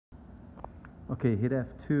Okay, hit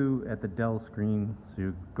F2 at the Dell screen, so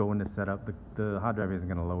you go into setup. The hard drive isn't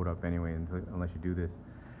going to load up anyway unless you do this.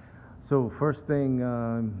 So first thing,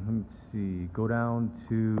 let me see, go down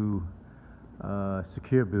to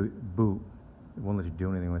secure boot. It won't let you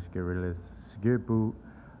do anything unless you get rid of this. Secure boot.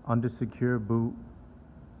 Under secure boot,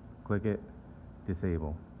 click it,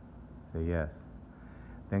 disable. Say yes.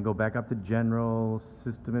 Then go back up to general,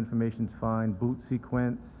 system information's fine, boot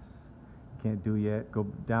sequence, can't do yet. Go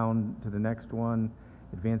down to the next one,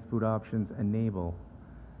 advanced boot options, enable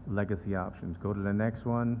legacy options. Go to the next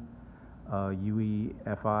one,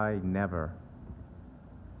 UEFI, never.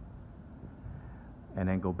 And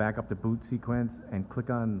then go back up to boot sequence and click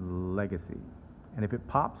on legacy. And if it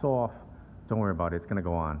pops off, don't worry about it, it's gonna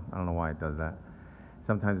go on. I don't know why it does that.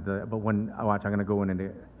 Sometimes but when, watch, I'm gonna go in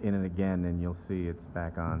it again and you'll see it's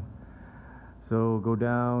back on. So go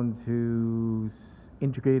down to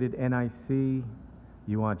integrated NIC.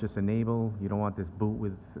 You want just enable. You don't want this boot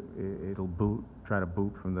with, it'll boot, try to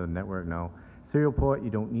boot from the network, no. Serial port you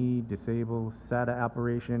don't need, disable. SATA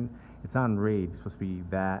operation, it's on RAID, it's supposed to be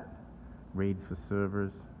that. RAID's for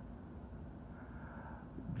servers.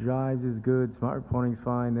 Drives is good, smart reporting's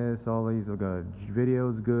fine, all these are good.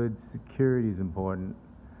 Video's good, security is important.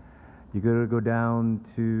 You gotta go down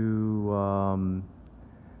to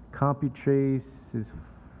CompuTrace is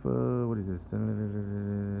what is this?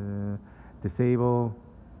 Disable.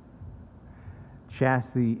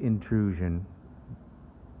 Chassis intrusion.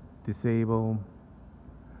 Disable.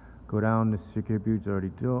 Go down to secure boot's already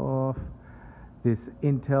off. This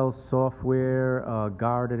Intel software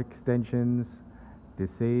guarded extensions.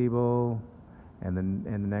 Disable. And the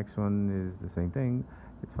next one is the same thing.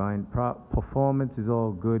 It's fine. Performance is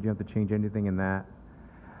all good. You don't have to change anything in that.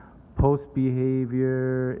 Post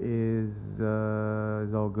behavior is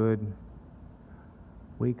all good.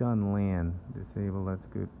 Wake on LAN, disable, that's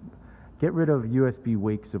good. Get rid of USB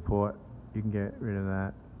wake support. You can get rid of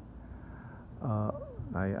that.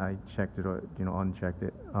 I checked it, or unchecked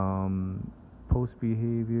it. Post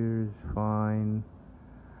behavior is fine.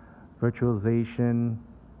 Virtualization,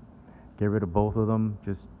 get rid of both of them.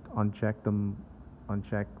 Just uncheck them.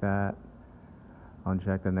 Uncheck that.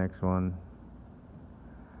 Uncheck the next one.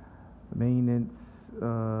 Maintenance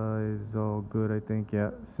is all good, I think.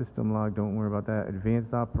 Yeah, system log, don't worry about that.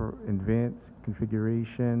 Advanced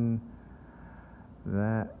configuration,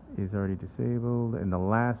 that is already disabled. And the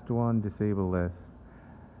last one, disable this.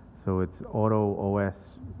 So it's auto OS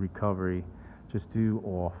recovery. Just do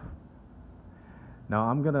off. Now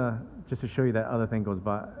I'm gonna, just to show you that other thing goes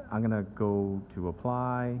by, I'm gonna go to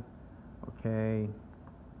apply, okay,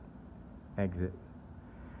 exit.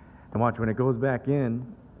 And watch, when it goes back in,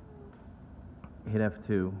 hit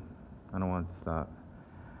F2. I don't want it to stop.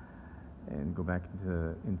 And go back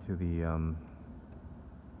into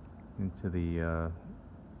the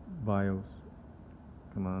BIOS.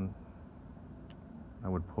 Come on. I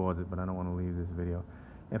would pause it, but I don't want to leave this video.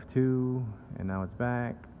 F2, and now it's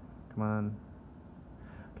back. Come on.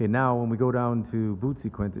 Okay, now when we go down to boot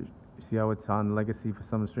sequence, you see how it's on legacy for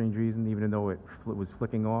some strange reason, even though it was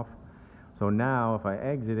flicking off. So now, if I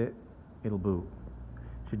exit it, it'll boot.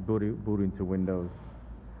 Should boot into Windows.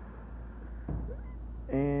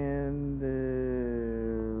 And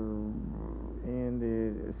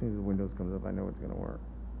as soon as the Windows comes up, I know it's going to work.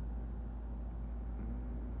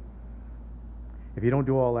 If you don't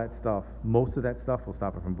do all that stuff, most of that stuff will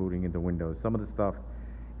stop it from booting into Windows. Some of the stuff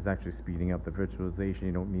is actually speeding up the virtualization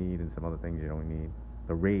you don't need, and some other things you don't need.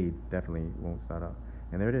 The RAID definitely won't start up.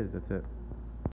 And there it is. That's it.